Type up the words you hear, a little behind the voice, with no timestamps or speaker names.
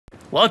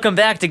Welcome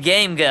back to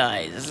Game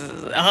Guys.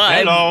 Hi,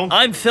 Hello.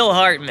 I'm Phil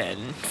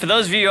Hartman. For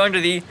those of you under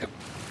the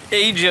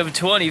age of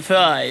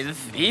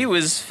 25, he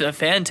was a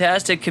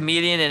fantastic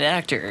comedian and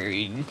actor.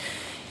 And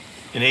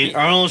ate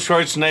Arnold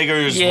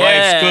Schwarzenegger's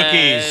Yes.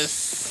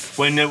 wife's cookies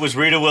when it was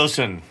Rita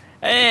Wilson.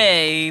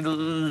 Hey,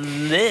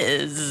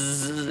 Liz.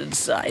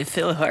 I'm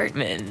Phil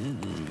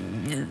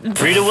Hartman.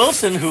 Rita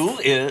Wilson, who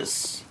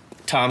is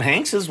Tom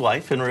Hanks'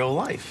 wife in real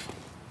life.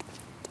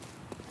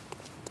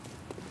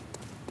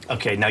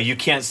 Okay, now you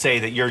can't say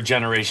that your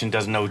generation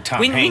doesn't know who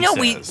Tom Hanks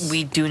is.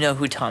 We do know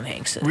who Tom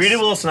Hanks is. Rita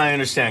Wilson, I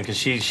understand, because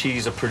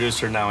she's a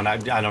producer now, and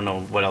I don't know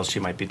what else she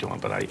might be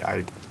doing, but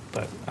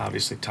but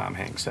obviously Tom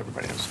Hanks,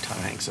 everybody knows who Tom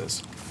Hanks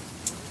is.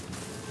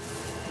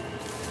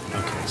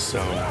 Okay, so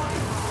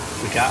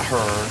we got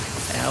her.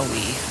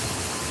 Owie.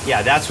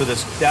 Yeah, that's where the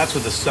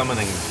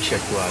summoning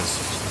chick was.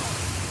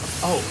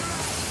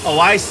 Oh,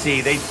 I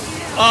see.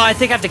 Oh, I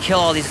think I have to kill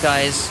all these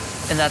guys,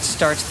 and that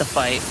starts the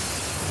fight.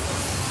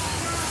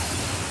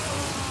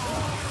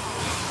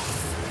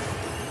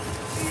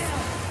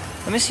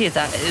 Let me see if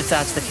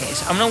that's the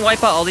case. I'm gonna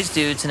wipe out all these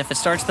dudes, and if it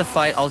starts the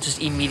fight, I'll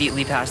just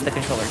immediately pass the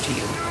controller to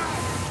you.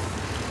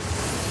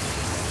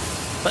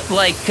 But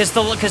like, cause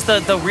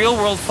the real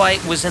world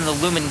fight was in the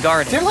Lumen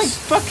Gardens. They're like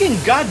fucking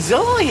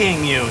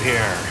Godzilla-ing you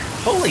here.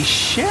 Holy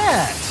shit!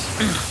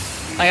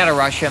 I gotta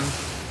rush him.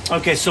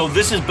 Okay, so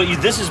this is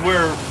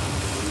where.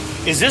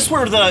 Is this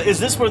where the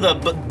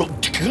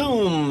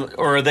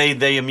or are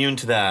they immune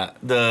to that?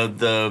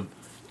 The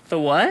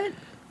what?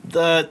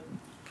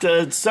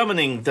 The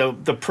summoning,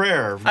 the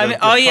prayer.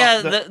 Are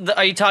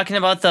you talking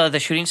about the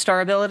shooting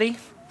star ability?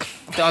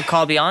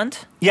 Call Beyond?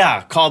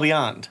 Yeah, Call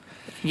Beyond.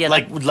 Yeah.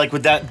 Like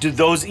with that,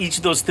 do each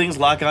of those things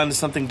lock on to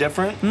something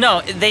different?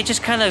 No, they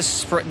just kind of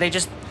So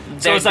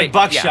it's like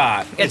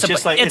buckshot. Yeah.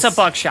 It's a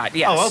buckshot.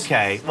 Yes. Oh,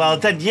 okay. Well,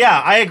 then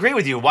yeah, I agree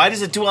with you. Why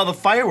does it do all the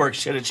fireworks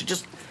shit? It should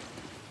just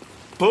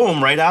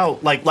boom right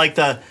out. Like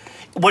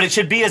what it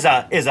should be is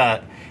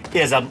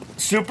a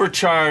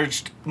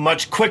supercharged,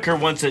 much quicker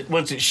once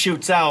it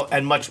shoots out,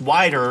 and much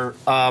wider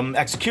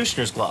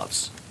executioner's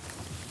gloves.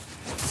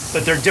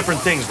 But they're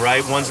different things,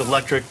 right? One's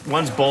electric,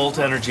 one's bolt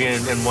energy,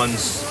 and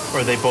one's, or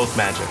are they both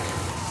magic?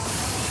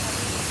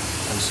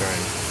 I'm sorry.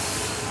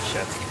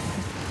 Shit.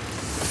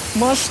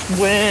 Must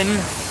win.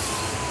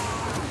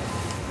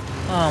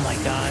 Oh my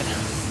god.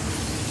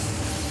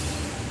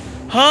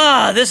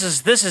 This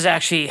is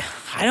actually,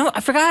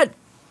 I forgot.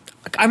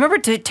 I remember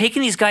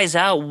taking these guys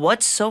out.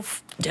 What's so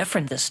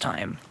different this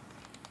time?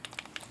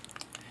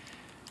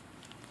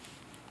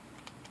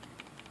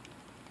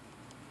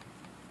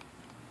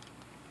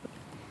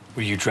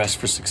 Were you dressed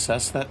for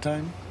success that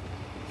time?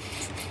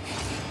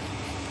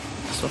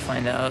 Guess we'll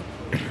find out.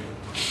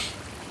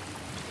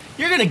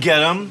 You're gonna get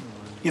them.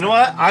 You know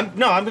what? I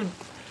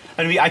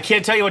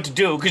can't tell you what to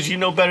do because you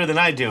know better than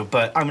I do.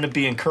 But I'm gonna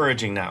be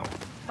encouraging now.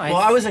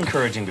 I was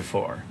encouraging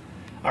before.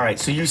 All right.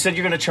 So you said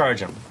you're gonna charge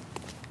him.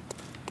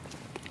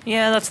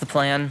 Yeah, that's the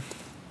plan.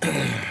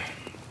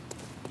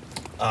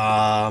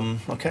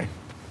 Okay.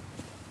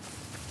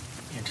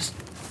 Yeah, just.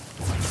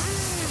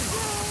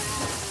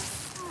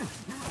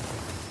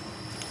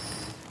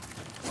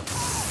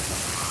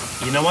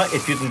 You know what?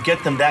 If you can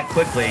get them that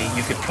quickly,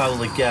 you could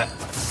probably get,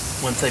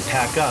 once they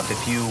pack up,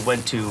 if you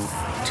went too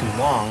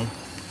long,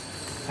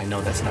 I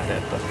know that's not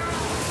it, but...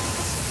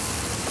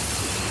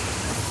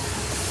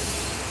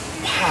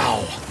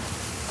 Wow.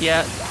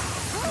 Yeah.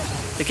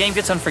 The game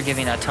gets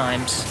unforgiving at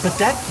times. But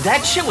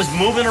that shit was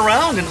moving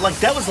around, and like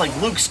that was like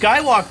Luke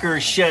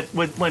Skywalker shit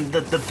when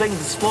the thing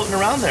that's floating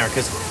around there,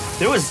 because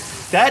there was...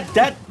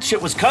 That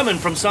shit was coming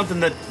from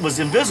something that was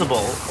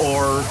invisible,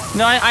 or...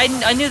 No,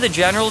 I knew the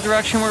general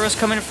direction where it was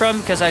coming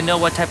from, because I know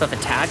what type of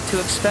attack to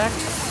expect.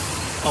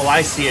 Oh,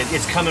 I see it.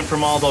 It's coming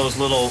from all those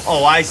little...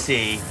 Oh, I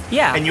see.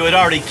 Yeah. And you had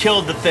already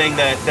killed the thing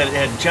that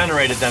had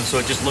generated them, so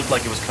it just looked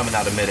like it was coming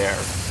out of midair.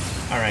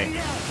 All right.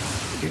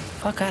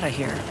 Fuck out of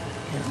here.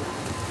 Yeah.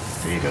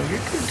 There you go. You're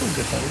doing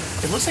good, buddy.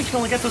 It looks like you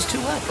only got those two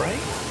left, right?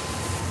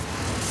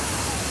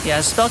 Yeah,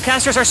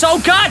 spellcasters are so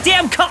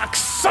goddamn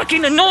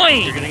cock-sucking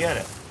annoying! You're gonna get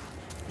it.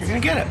 You're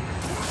gonna get it.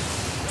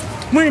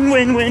 Win,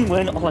 win, win,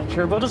 win. All I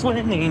care about is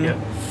winning. Yeah.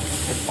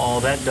 And all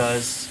that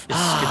does is skip your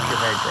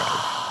hard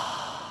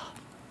drive.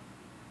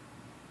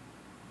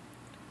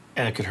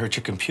 And it could hurt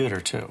your computer,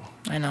 too.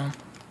 I know.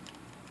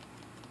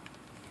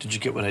 Did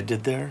you get what I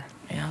did there?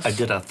 Yes. I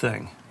did a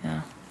thing.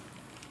 Yeah.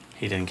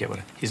 He didn't get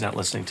what... He's not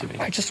listening to me.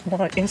 I just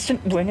want an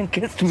instant win and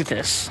get through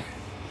this.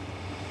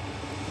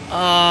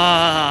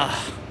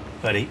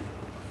 Buddy,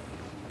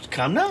 just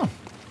calm down.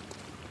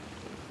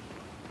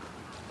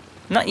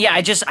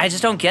 I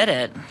just don't get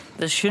it.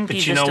 This shouldn't be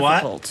this difficult. But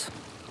you know what?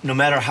 No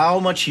matter how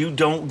much you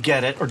don't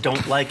get it or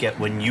don't like it,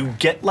 when you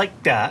get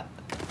like that,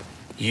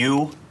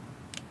 your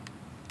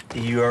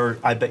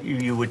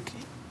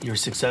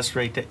success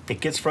rate, it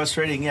gets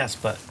frustrating, yes,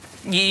 but...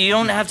 You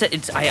don't have to,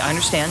 I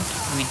understand.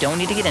 We don't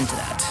need to get into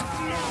that.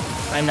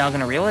 I'm now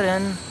gonna reel it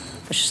in.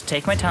 Let's just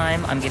take my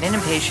time. I'm getting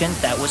impatient.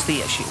 That was the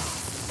issue.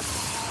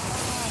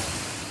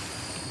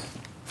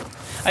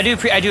 I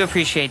do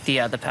appreciate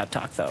the pep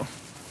talk, though.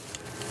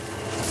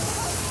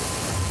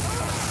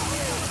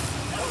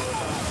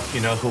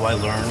 You know who I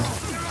learned?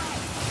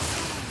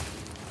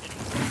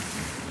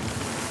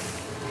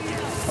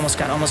 Almost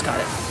got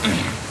it.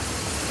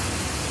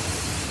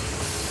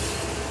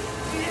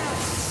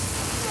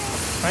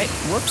 Right,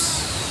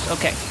 whoops.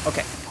 Okay.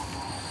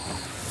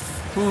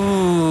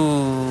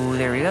 Ooh,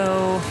 there we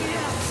go.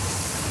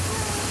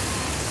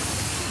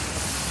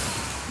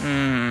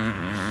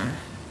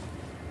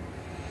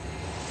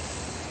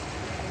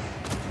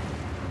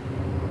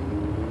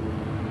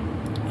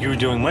 You were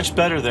doing much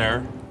better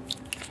there.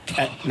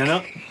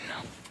 No.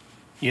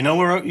 You know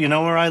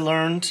where I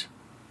learned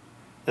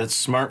that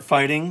smart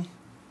fighting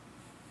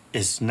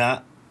is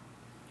not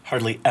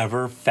hardly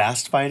ever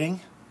fast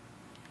fighting?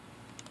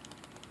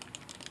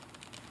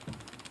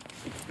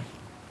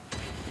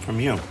 From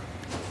you.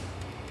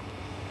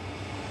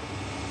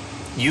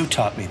 You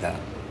taught me that.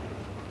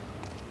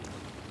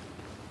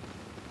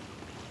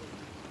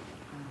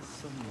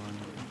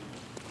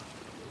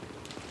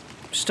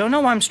 Just don't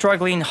know why I'm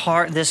struggling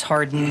this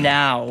hard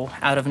now,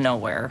 out of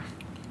nowhere.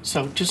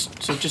 So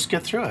just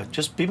get through it.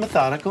 Just be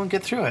methodical and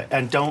get through it,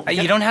 and don't.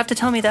 You don't have to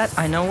tell me that.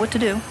 I know what to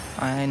do.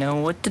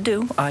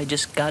 I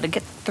just gotta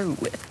get through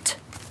it.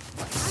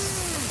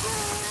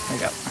 There we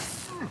go.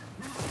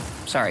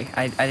 Sorry,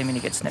 I didn't mean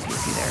to get snippy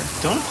with you there.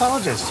 Don't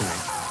apologize to me.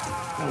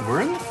 No,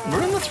 we're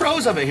in the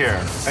throes of it here.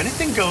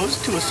 Anything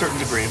goes to a certain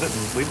degree, but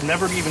we've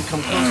never even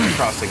come close to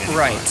crossing it.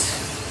 Right.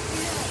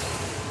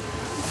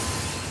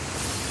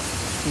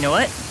 You know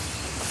what?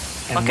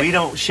 And we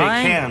don't shake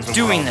hands. I'm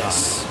doing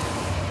this.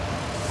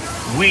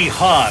 We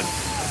hug.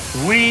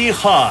 We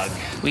hug.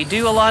 We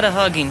do a lot of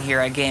hugging here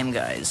at Game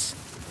Guys.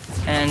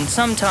 And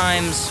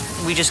sometimes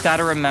we just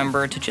gotta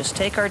remember to just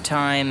take our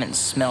time and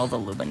smell the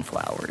Lubin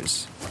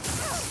flowers.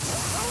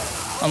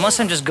 Unless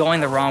I'm just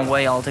going the wrong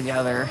way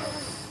altogether.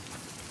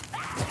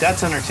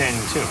 That's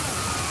entertaining too.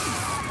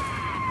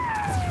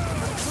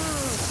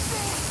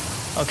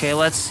 Okay,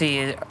 let's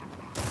see.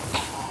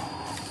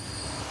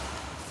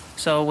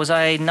 So was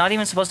I not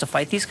even supposed to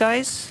fight these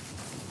guys?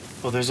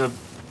 Well, is that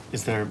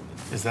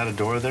a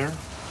door there?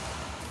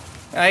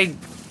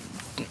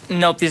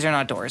 Nope, these are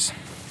not doors.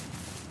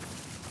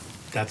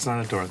 That's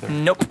not a door there.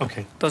 Nope.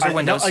 Okay. Those are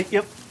windows.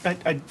 Yep.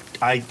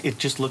 It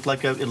just looked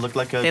like a. They look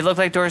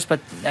like doors, but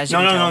as you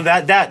can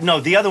tell. No,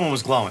 the other one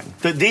was glowing.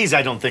 These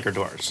I don't think are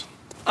doors.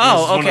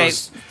 Oh, okay.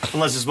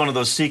 Unless it's one of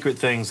those secret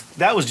things.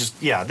 That was just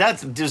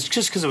that's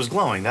just because it was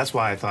glowing. That's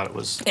why I thought it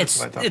was. It's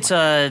just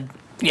a.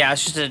 Yeah,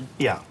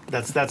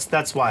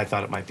 that's why I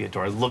thought it might be a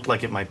door. It looked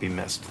like it might be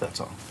mist.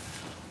 That's all.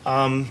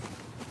 But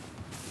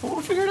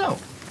we'll figure it out.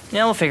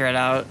 Yeah, we'll figure it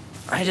out.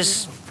 I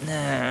just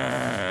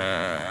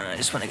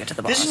want to get to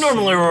the boss. This is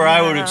normally where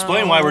I would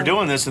explain why we're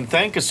doing this and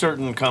thank a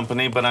certain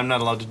company, but I'm not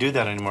allowed to do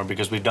that anymore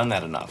because we've done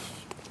that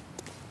enough.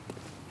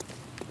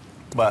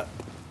 But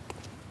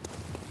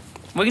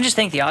we can just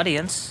thank the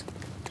audience.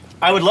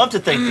 I would love to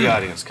thank the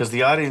audience because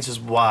the audience is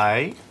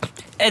why.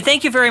 And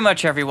thank you very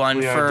much,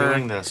 everyone, for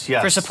doing this.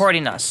 Yes. For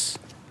supporting us.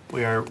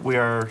 We are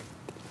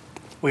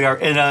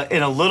in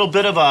a little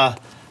bit of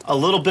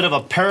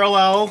a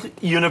parallel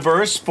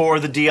universe for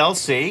the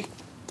DLC.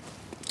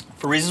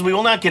 For reasons we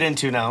will not get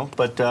into now,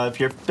 but if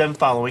you've been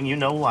following, you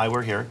know why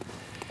we're here.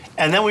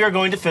 And then we are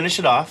going to finish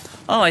it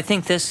off. Oh, I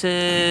think this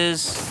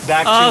is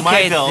back to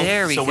my build.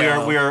 There we go.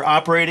 So we are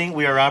operating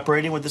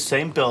with the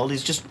same build.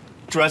 He's just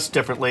dressed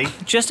differently.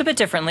 Just a bit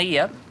differently,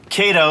 yep.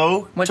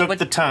 Kato took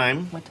the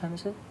time. What time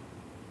is it?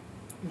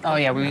 Oh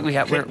yeah, we're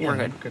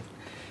good.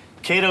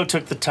 Kato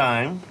took the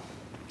time.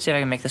 See if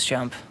I can make this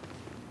jump.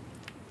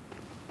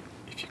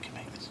 If you can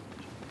make this.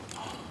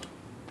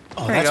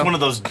 Oh, that's one of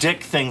those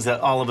dick things that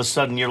all of a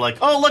sudden you're like,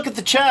 oh, look at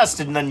the chest,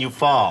 and then you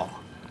fall.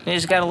 You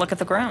just gotta look at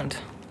the ground.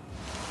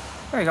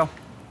 There you go.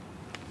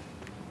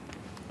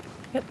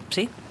 Yep,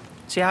 see?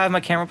 See how I have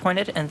my camera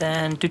pointed, and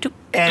then doo-doo.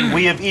 And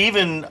we have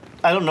even,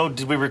 I don't know,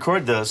 did we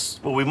record this?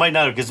 Well, we might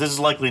not have, because this is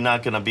likely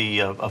not going to be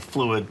a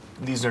fluid,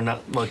 these are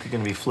not likely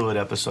going to be fluid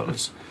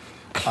episodes.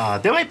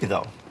 They might be,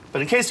 though.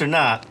 But in case they're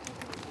not,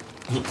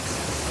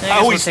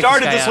 how we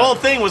started this whole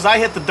thing was I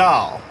hit the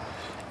doll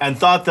and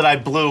thought that I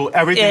blew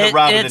everything that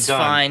Robin had done. It's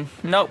fine.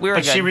 No, we were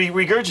good. But she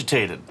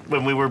regurgitated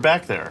when we were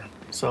back there.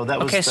 So that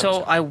was... Okay,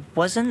 so I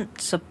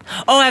wasn't...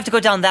 Oh, I have to go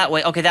down that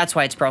way. Okay, that's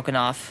why it's broken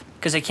off.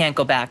 Because I can't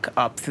go back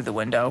up through the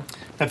window.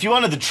 Now, if you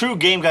wanted the true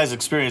Game Guys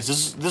experience,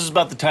 this is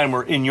about the time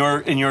where you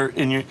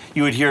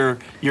would hear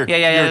your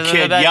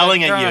kid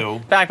yelling at you.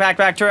 Back,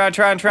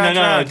 turn.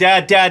 No,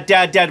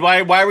 Dad,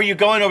 why were you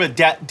going over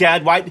there?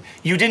 Dad, why?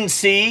 You didn't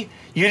see?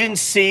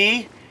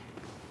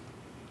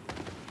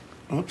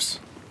 Oops.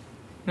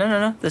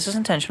 No, this is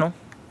intentional.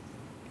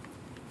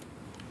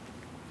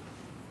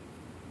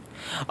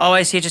 Oh,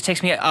 I see, it just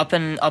takes me up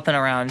and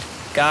around.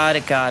 Got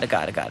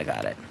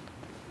it.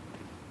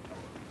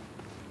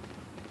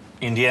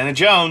 Indiana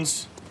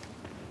Jones.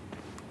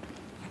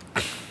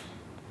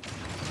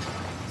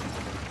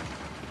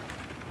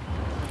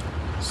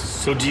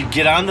 So do you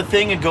get on the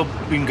thing and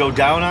we can go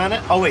down on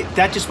it? Oh wait,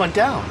 that just went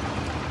down.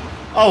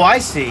 Oh, I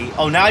see.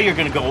 Oh, now you're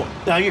gonna go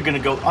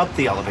up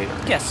the elevator.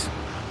 Yes.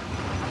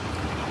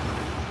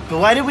 But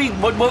why did we?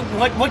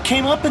 What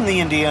came up in the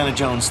Indiana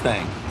Jones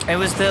thing It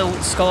was the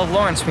Skull of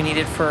Lawrence we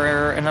needed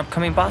for an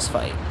upcoming boss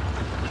fight.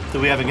 that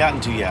we haven't gotten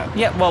to yet?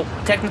 Yeah, well,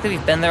 technically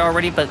we've been there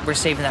already, but we're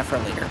saving that for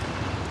later.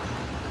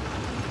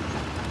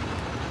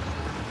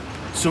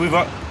 So we've.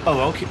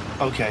 Oh, okay.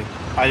 Okay.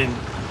 I didn't.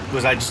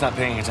 Was I just not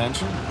paying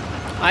attention?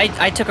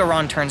 I took a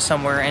wrong turn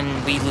somewhere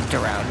and we looped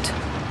around.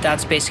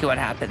 That's basically what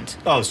happened.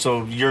 Oh,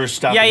 so you're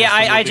stopping. Yeah, us yeah, from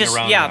I looping just,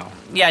 around yeah, now.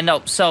 yeah,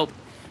 no. So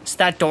it's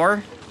that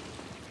door.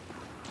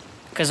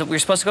 Because we were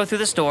supposed to go through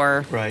this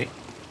door. Right.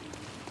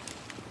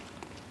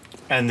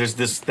 And there's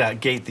that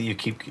gate that you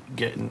keep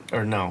getting,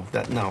 or no,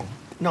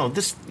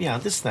 this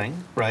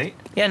thing, right?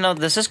 Yeah, no,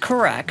 this is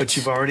correct. But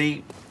you've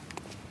already.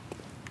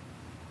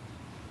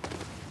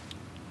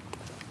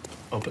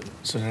 Open.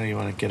 So now you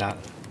want to get out.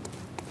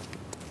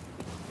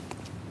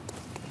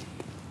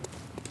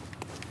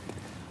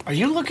 Are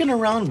you looking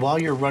around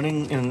while you're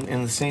running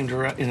in the same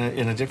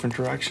in a different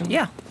direction?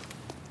 Yeah.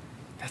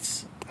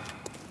 That's.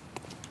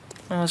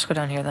 Well, let's go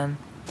down here then.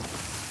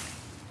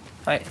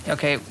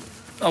 Okay.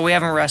 Oh, we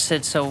haven't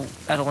rested, so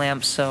at a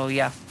lamp. So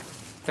yeah,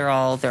 they're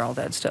all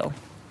dead still.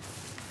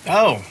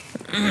 Oh,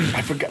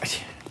 I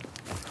forgot.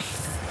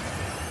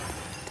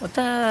 What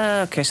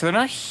the? Okay, so they're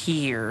not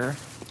here.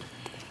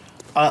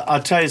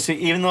 I'll tell you. See,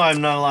 even though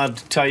I'm not allowed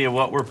to tell you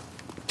what we're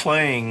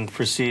playing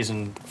for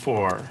season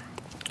 4.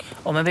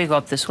 Oh, maybe I go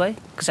up this way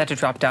because I had to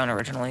drop down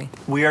originally.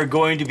 We are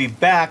going to be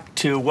back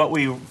to what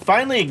we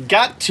finally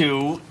got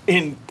to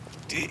in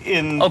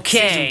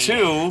Okay. season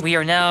 2. We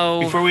are now.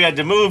 Before we had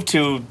to move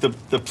to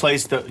the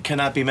place that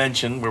cannot be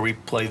mentioned, where we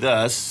play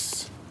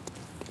this.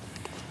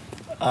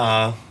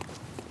 All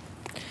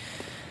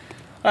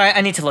right,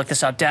 I need to look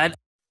this up, Dad.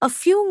 A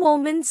few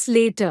moments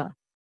later.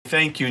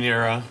 Thank you,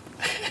 Nira.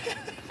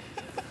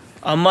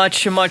 A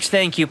much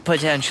thank you,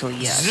 potentially,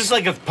 yes. This is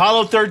like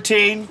Apollo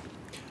 13.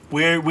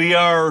 We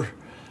are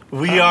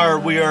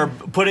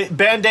putting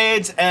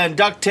Band-Aids and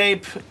duct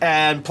tape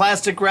and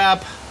plastic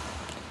wrap.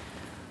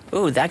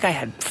 Ooh, that guy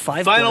had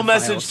 5 Final blood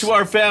message vials. to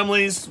our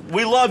families.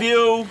 We love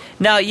you.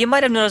 Now, you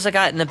might have noticed I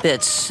gotten a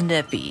bit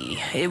snippy.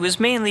 It was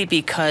mainly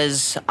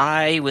because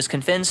I was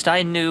convinced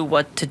I knew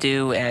what to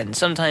do, and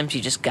sometimes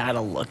you just gotta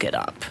look it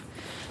up.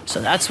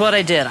 So that's what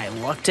I did. I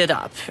looked it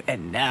up,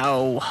 and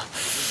now...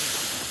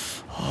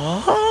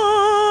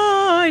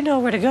 Oh, I know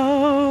where to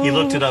go. He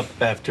looked it up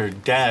after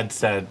Dad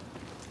said,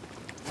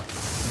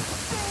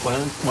 why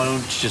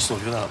don't you just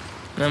look it up?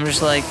 And I'm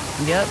just like,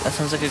 yep, that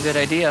sounds like a good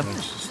idea.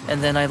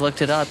 And then I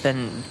looked it up,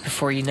 and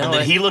before you know And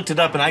then it... he looked it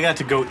up, and I got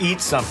to go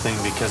eat something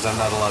because I'm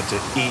not allowed to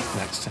eat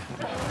next to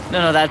him.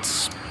 No,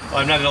 that's... Oh,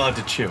 I'm not allowed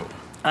to chew.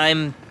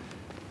 I'm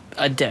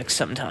a dick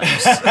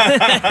sometimes.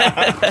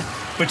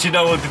 But you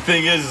know what the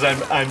thing is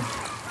I'm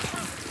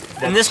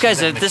And this guy's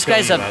that's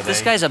gonna kill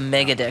you, guy's a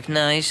mega dick.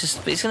 No,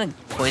 he's gonna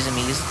poison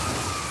me.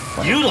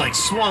 You like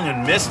swung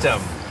and missed him.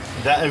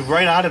 That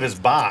right out of his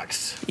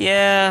box.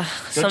 Yeah,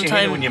 Don't you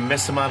hate it when you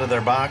miss them out of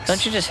their box?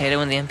 Don't you just hate it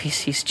when the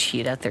NPCs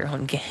cheat at their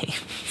own game?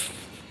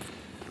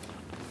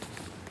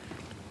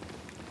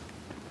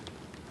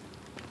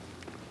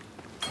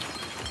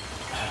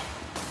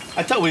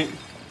 I thought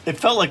it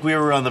felt like we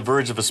were on the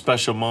verge of a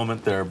special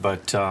moment there,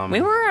 but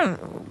We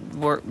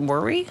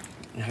were we?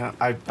 yeah,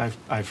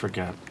 I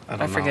forget. I don't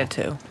know. I forget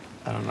too.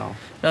 I don't know.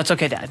 No, it's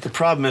okay, Dad. The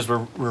problem is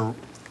we're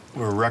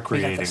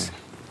recreating. this.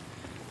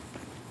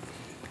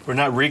 We're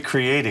not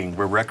recreating.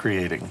 We're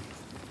recreating.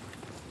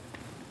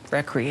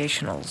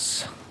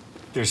 Recreationals.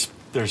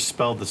 They're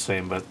spelled the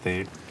same, but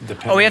they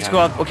depend. Oh, we have to go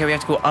up. Okay, we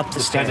have to go up the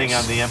stairs. Depending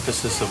on the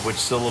emphasis of which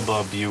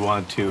syllable you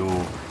want to.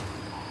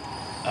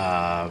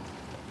 Wow.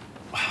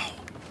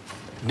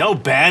 No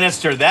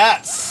banister.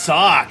 That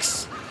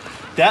sucks.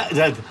 That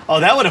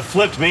would have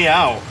flipped me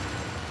out.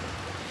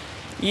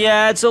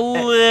 Yeah, it's a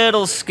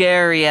little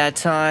scary at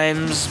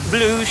times.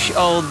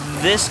 Oh,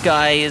 this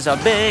guy is a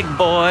big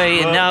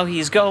boy, and now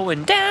he's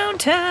going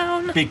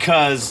downtown.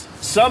 Because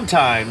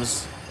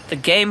sometimes The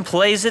game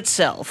plays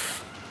itself.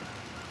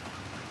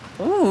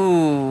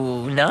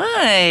 Ooh,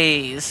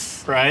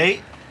 nice.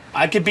 right?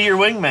 I could be your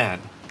wingman.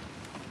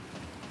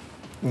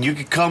 You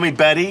could call me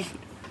Betty.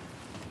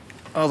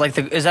 Oh,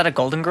 is that a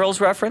Golden Girls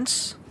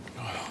reference?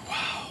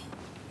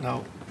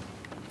 No,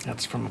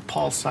 that's from a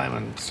Paul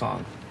Simon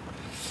song.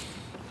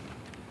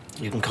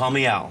 You can call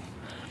me Al.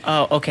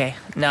 Oh, okay.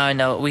 Now I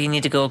know. We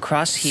need to go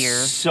across here.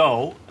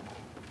 So,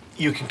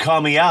 You Can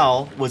Call Me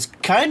Al was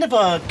kind of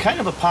a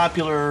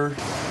popular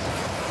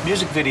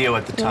music video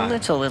at the time.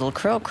 Little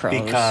crow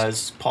crows.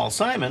 Because Paul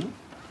Simon,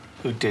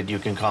 who did You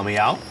Can Call Me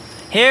Al,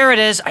 Here it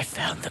is. I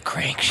found the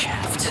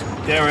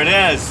crankshaft. there it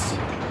is.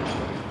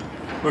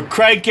 We're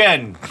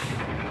cranking.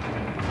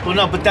 Well,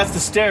 no, but that's the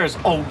stairs.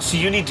 Oh, so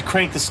you need to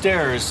crank the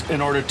stairs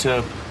in order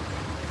to.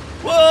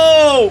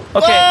 Whoa!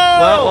 Okay,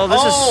 Whoa! well,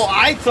 this is-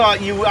 I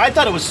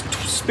thought it was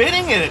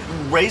spinning and it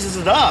raises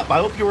it up. I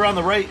hope you were on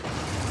the right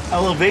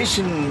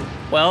elevation.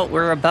 Well,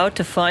 we're about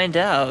to find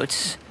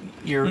out.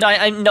 No,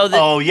 I know that.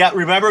 Oh yeah,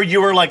 remember you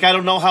were like, I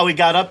don't know how he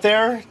got up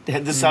there.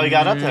 This is how he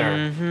got up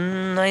there.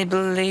 I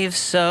believe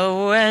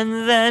so.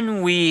 And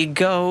then we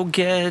go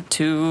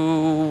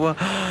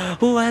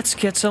let's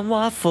get some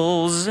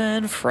waffles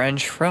and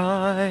French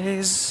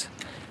fries.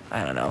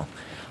 I don't know.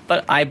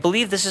 But I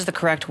believe this is the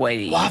correct way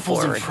to eat Waffles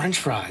forward. and French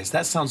fries.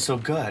 That sounds so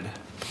good.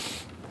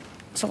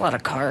 It's a lot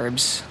of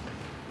carbs.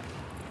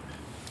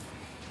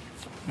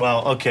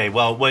 Well, okay.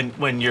 Well,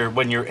 when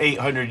you're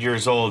 800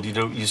 years old,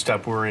 you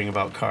stop worrying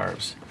about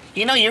carbs.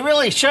 You know, you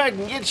really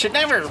shouldn't. You should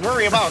never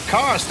worry about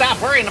carbs.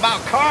 Stop worrying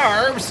about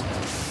carbs.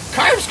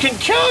 Carbs can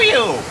kill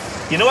you.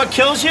 You know what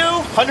kills you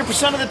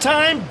 100% of the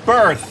time?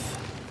 Birth.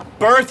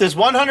 Birth is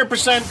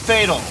 100%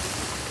 fatal.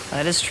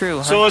 That is true.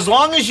 Huh? So as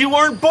long as you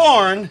weren't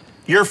born,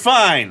 you're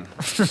fine.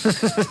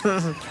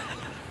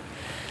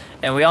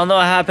 And we all know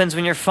what happens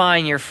when you're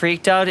fine. You're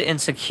freaked out,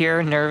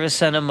 insecure,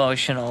 nervous, and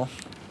emotional.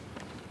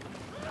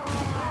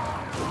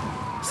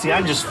 See,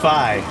 I'm just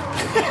fine.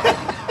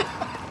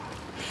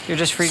 You're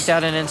just freaked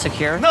out and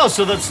insecure? No,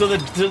 so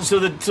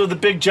the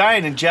big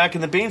giant in Jack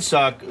and the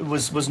Beanstalk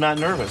was not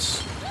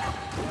nervous.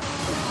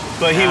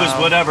 But he was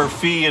whatever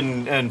fee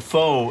and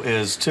foe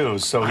is too.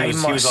 So he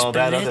was all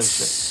that other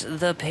shit.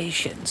 The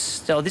patience.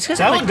 So these guys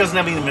That one doesn't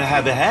even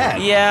have a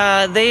head.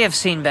 Yeah, they have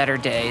seen better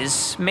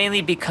days,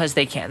 mainly because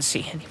they can't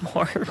see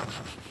anymore.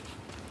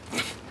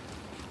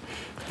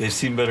 They've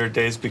seen better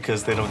days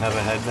because they don't have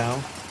a head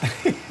now.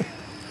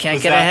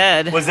 Can't get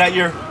ahead. Was that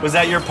your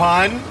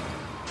pun?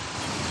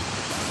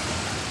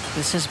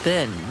 This has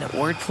been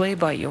Wordplay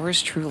by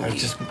yours truly. I was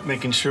just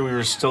making sure we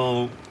were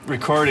still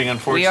recording.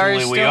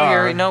 Unfortunately, we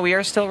are. Here. No, we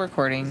are still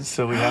recording.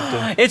 So we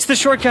have to. It's the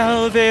shortcut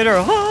elevator.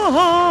 Oh,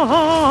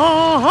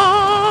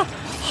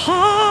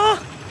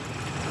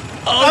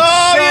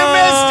 you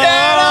missed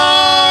it!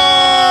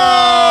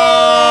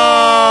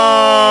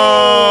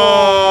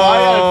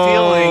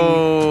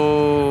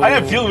 Oh! I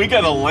had a feeling we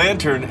got a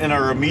lantern in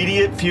our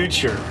immediate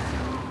future.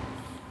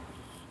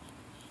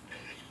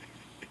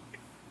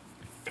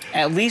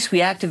 At least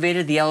we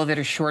activated the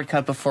elevator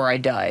shortcut before I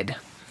died.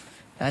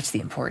 That's the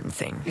important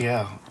thing.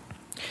 Yeah.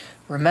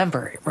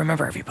 Remember,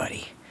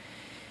 everybody.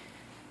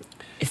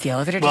 If the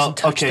elevator doesn't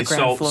touch the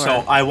ground floor...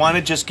 So I want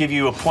to just give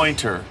you a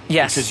pointer.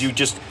 Yes. Because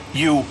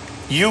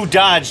you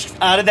dodged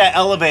out of that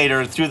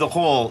elevator through the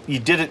hole. You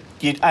did it,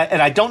 and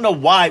I don't know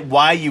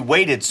why you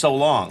waited so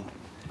long.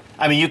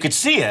 I mean, you could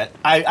see it.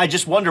 I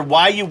just wonder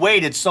why you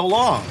waited so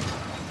long.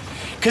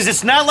 Because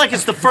it's not like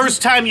it's the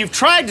first time you've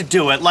tried to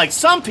do it. Like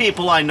some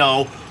people I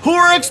know who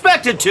are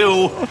expected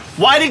to.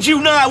 Why did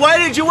you not? Why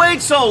did you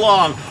wait so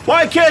long?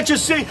 Why can't you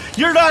see?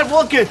 You're not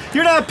looking.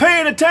 You're not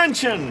paying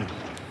attention.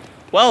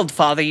 Well,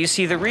 Father, you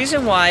see, the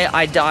reason why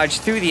I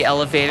dodged through the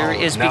elevator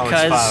is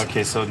because...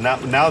 Okay, so now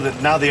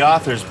the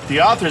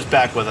author's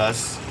back with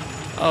us.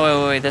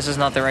 Oh, wait, this is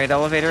not the right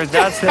elevator?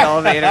 That's the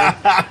elevator.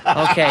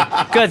 Okay,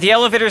 good, the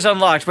elevator's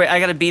unlocked. Wait, I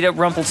gotta beat up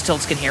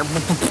Rumpelstiltskin here.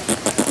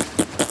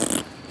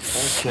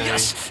 Okay.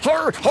 Yes.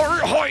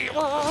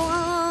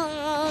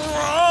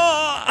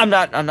 I'm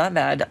not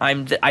mad.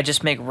 I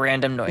just make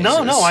random noises.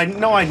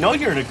 No, I know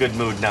you're in a good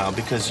mood now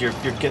because you're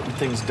getting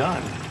things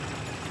done.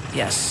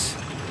 Yes.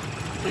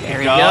 There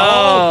we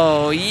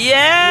go.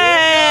 Yeah!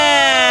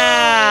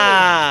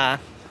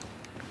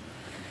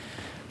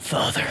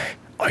 Father,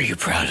 are you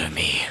proud of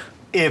me?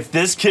 If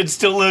this kid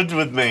still lived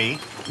with me,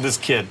 this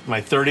kid, my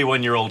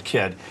 31-year-old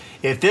kid,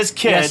 if this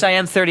kid... Yes, I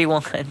am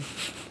 31.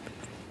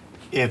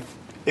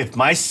 If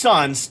my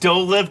son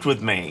still lived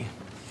with me,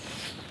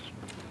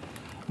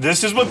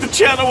 this is what the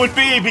channel would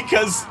be,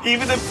 because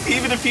even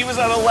if he was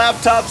on a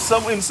laptop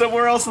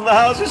somewhere else in the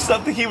house or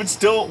something, he would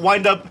still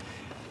wind up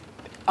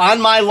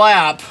on my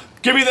lap.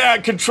 Give me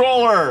that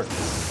controller.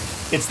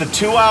 It's the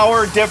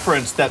 2-hour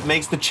difference that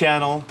makes the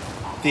channel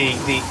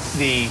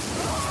the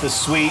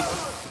sweet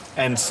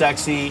and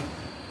sexy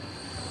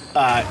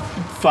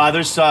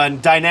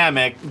father-son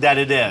dynamic that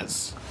it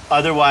is.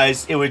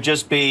 Otherwise, it would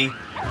just be,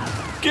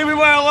 give me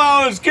my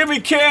allowance, give me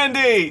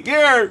candy.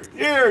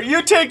 Here,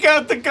 you take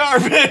out the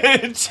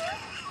garbage.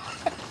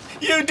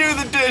 You do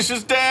the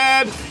dishes,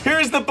 Dad.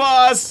 Here's the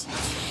boss.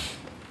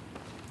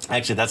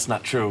 Actually, that's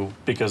not true,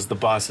 because the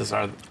bosses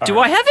are... Do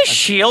I have a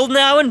shield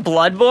now in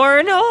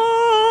Bloodborne?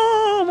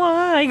 Oh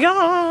my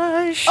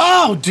gosh.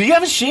 Oh, do you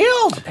have a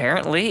shield?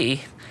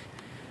 Apparently.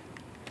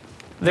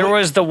 There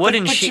was the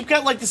wooden shield. But you've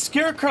got, like, the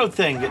scarecrow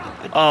thing.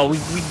 Oh, we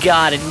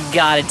got it. We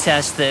gotta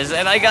test this.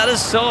 And I got a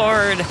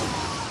sword.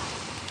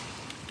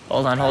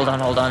 Hold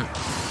on.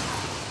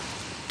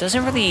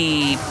 Doesn't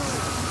really...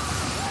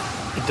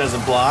 It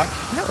doesn't block?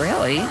 Not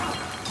really.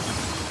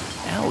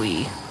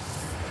 Owie.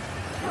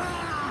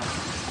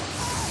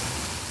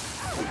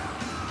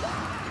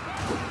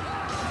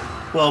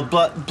 Well,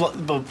 but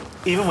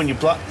even when you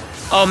block...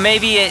 Oh,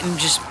 maybe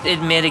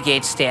it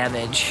mitigates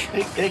damage.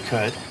 It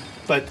could.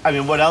 But, I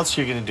mean, what else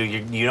are you going to do?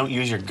 You don't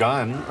use your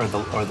gun or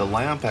the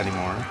lamp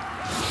anymore.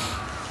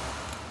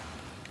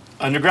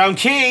 Underground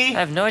key! I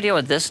have no idea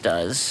what this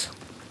does.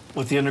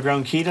 What the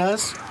underground key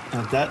does?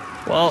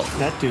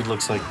 That dude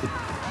looks like...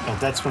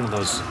 that's one of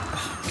those... Oh,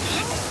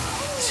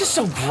 God. This is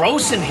so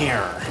gross in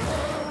here.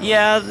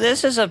 Yeah,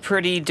 this is a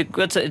pretty...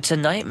 It's a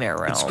nightmare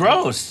realm. It's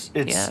gross.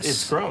 Yes.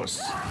 It's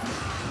gross.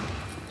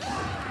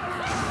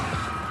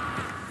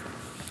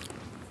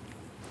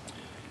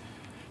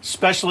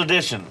 Special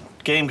edition.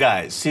 Game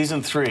Guys,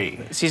 Season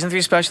 3. Season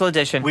 3 Special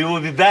Edition. We will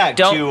be back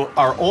to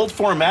our old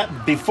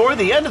format before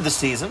the end of the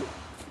season.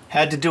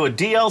 Had to do a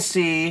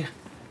DLC...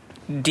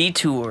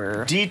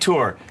 Detour.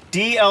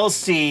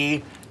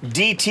 DLC,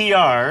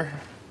 DTR.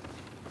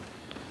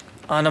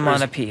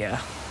 Onomatopoeia.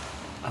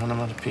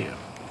 Onomatopoeia.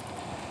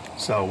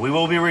 So we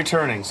will be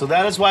returning. So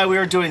that is why we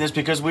are doing this,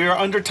 because we are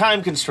under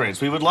time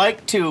constraints. We would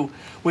like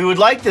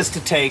this to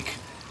take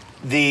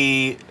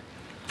the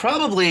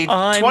probably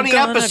 20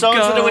 episodes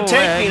that it would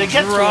take me to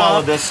get through all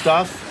of this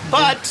stuff.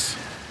 But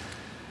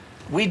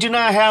we do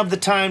not have the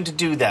time to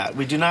do that.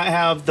 We do not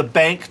have the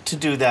bank to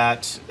do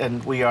that,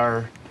 and we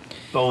are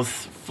both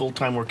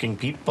full-time working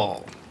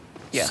people.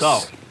 Yes.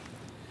 So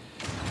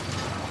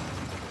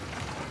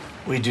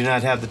we do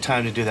not have the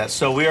time to do that.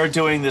 So we are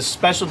doing this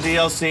special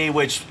DLC,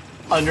 which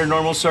under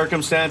normal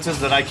circumstances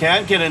that I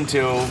can't get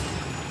into,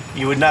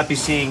 you would not be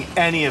seeing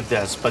any of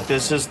this. But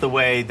this is the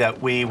way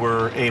that we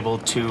were able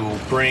to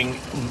bring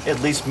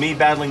at least me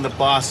battling the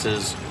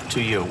bosses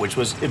to you, which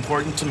was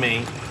important to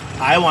me.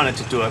 I wanted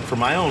to do it for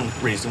my own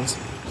reasons.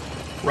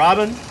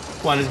 Robin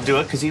wanted to do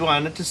it because he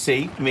wanted to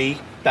see me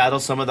battle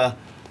some of the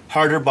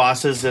harder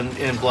bosses in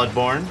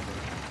Bloodborne.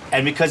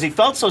 And because he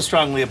felt so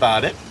strongly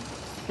about it,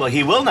 what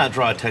he will not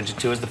draw attention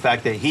to is the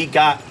fact that he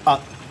got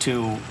up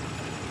to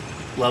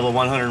level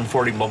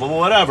 140, blah, blah, blah,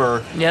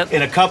 whatever. Yep.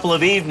 In a couple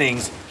of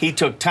evenings, he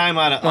took time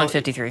out of...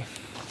 153.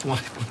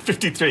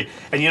 153.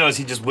 And you notice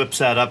he just whips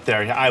that up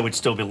there. I would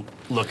still be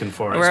looking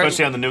for it,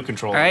 especially on the new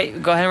controller. All right,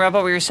 go ahead and wrap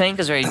up what you're saying,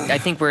 because I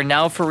think we're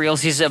now for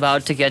reals. He's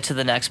about to get to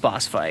the next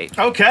boss fight.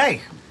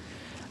 Okay.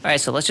 All right,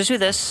 so let's just do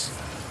this.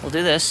 We'll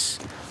do this.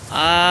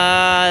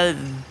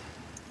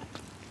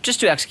 Just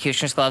do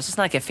Executioner's Gloves. Let's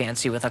not get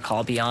fancy with a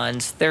Call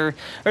Beyond. There's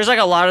like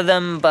a lot of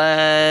them,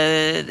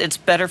 but it's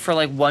better for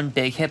like one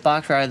big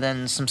hitbox rather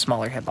than some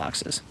smaller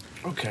hitboxes.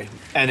 Okay.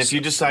 And if you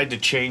decide to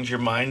change your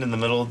mind in the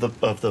middle of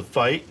the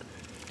fight,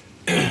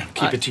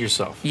 keep it to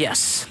yourself.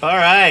 Yes. All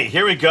right,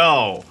 here we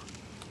go.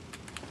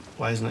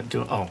 Why isn't it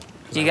doing? Oh.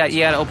 You got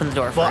to open the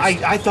door first. Well,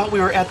 I thought we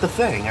were at the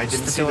thing. I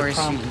didn't the see doors,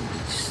 the prompt.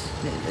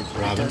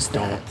 Robin,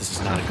 don't. This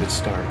is not a good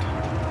start.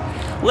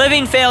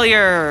 Living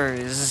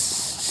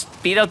failures.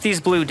 Beat up these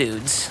blue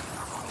dudes.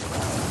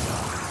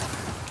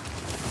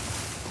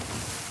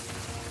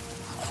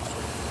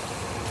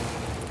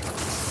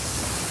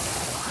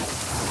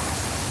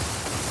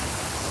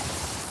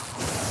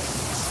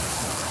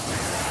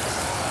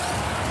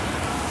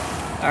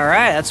 All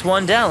right, that's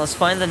one down. Let's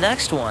find the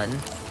next one.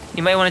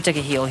 You might want to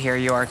take a heal here.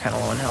 You are kind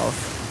of low in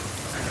health.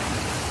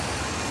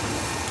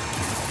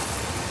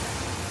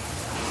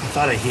 I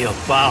thought I healed.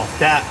 Wow,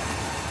 that.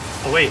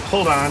 Oh, wait,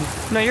 hold on.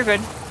 No, you're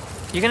good.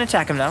 You can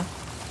attack him now.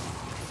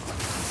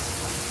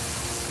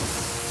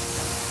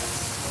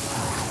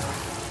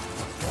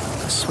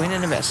 A swing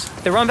and a miss.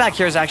 The run back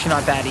here is actually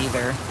not bad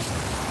either.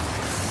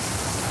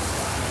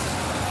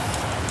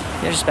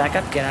 Yeah, just back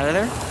up. Get out of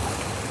there.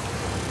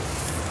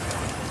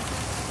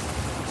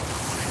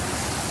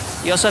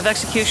 You also have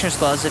Executioner's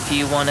Gloves if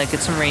you want to get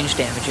some range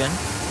damage in.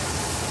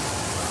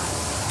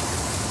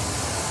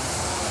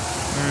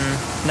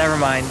 Never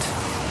mind.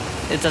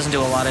 It doesn't do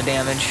a lot of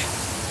damage.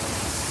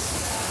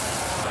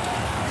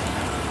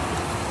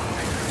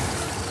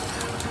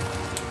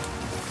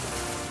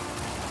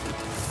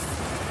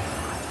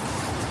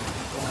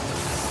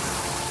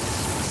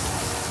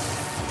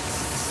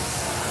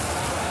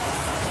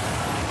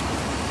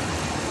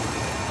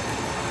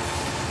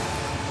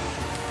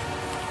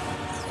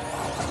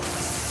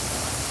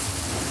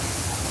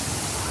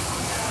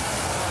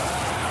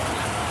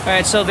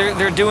 Alright, so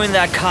they're doing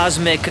that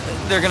cosmic...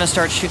 They're gonna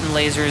start shooting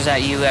lasers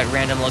at you at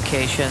random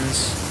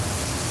locations.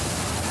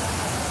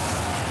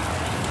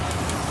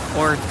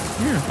 Or...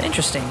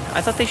 interesting.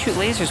 I thought they shoot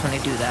lasers when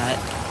they do that.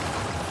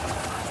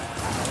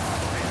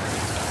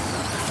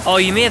 Oh,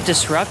 you may have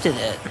disrupted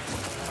it.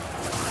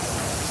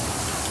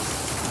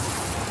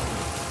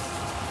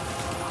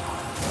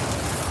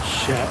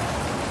 Shit.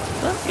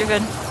 Well, you're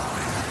good.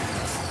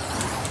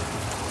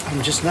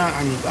 I'm just not...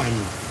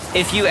 I'm...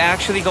 If you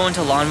actually go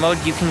into lawn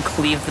mode, you can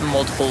cleave the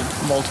multiple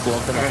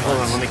of them. All right, hold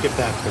on. Let me get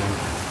back then.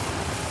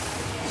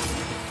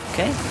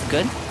 Okay,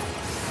 good.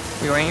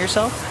 Reorient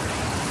yourself.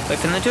 Wait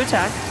for them to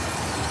attack.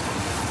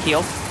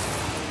 Heal.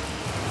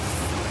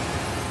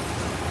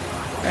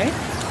 Right?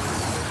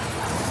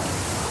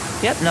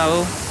 Yep,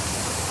 no.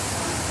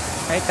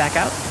 Right, back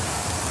out.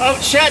 Oh,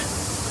 shit!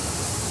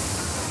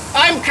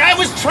 I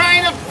was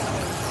trying to...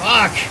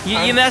 Fuck!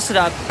 You messed it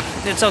up.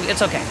 It's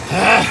okay.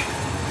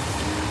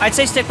 I'd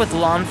say stick with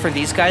lawn for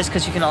these guys,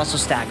 because you can also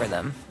stagger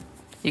them.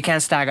 You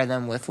can't stagger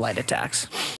them with light attacks.